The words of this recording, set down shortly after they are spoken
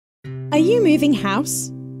Are you moving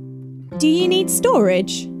house? Do you need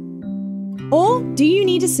storage? Or do you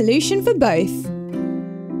need a solution for both?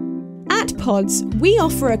 At PODS, we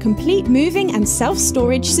offer a complete moving and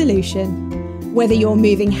self-storage solution. Whether you're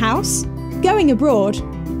moving house, going abroad,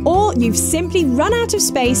 or you've simply run out of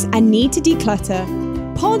space and need to declutter,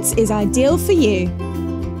 PODS is ideal for you.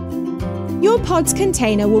 Your PODS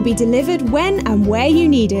container will be delivered when and where you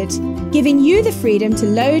need it, giving you the freedom to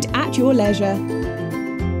load at your leisure.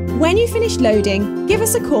 When you finish loading, give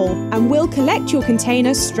us a call and we'll collect your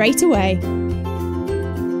container straight away.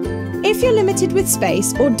 If you're limited with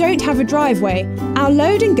space or don't have a driveway, our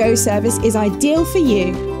Load and Go service is ideal for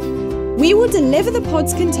you. We will deliver the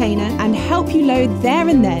PODS container and help you load there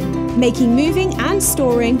and then, making moving and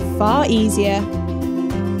storing far easier.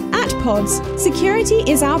 At PODS, security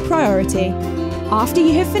is our priority. After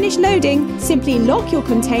you have finished loading, simply lock your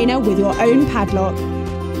container with your own padlock.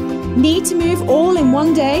 Need to move all in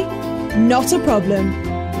one day? Not a problem.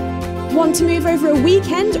 Want to move over a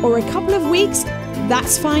weekend or a couple of weeks?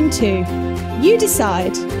 That's fine too. You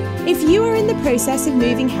decide. If you are in the process of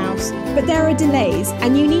moving house, but there are delays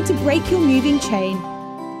and you need to break your moving chain,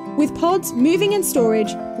 with PODS Moving and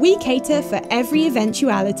Storage, we cater for every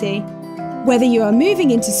eventuality. Whether you are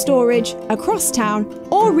moving into storage, across town,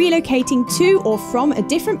 or relocating to or from a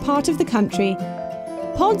different part of the country,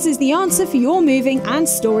 PODS is the answer for your moving and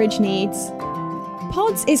storage needs.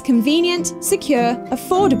 PODS is convenient, secure,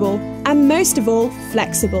 affordable, and most of all,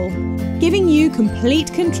 flexible, giving you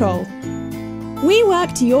complete control. We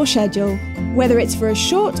work to your schedule, whether it's for a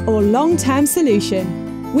short or long-term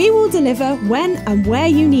solution. We will deliver when and where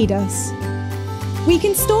you need us. We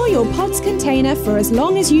can store your PODS container for as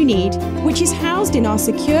long as you need, which is housed in our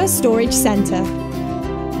secure storage centre.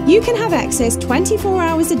 You can have access 24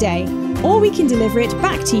 hours a day, or we can deliver it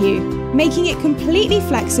back to you, making it completely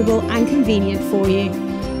flexible and convenient for you.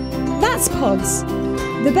 That's PODS,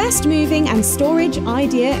 the best moving and storage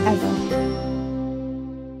idea ever.